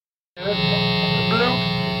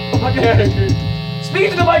fucking attitude.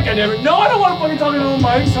 Speak to the mic, goddammit. No, I don't want to fucking talk into the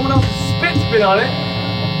mic. Someone else spit on it.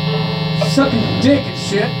 Sucking dick and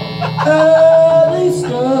shit.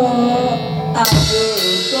 Eliška, I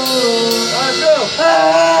will go.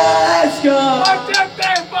 Let's go. Eliška.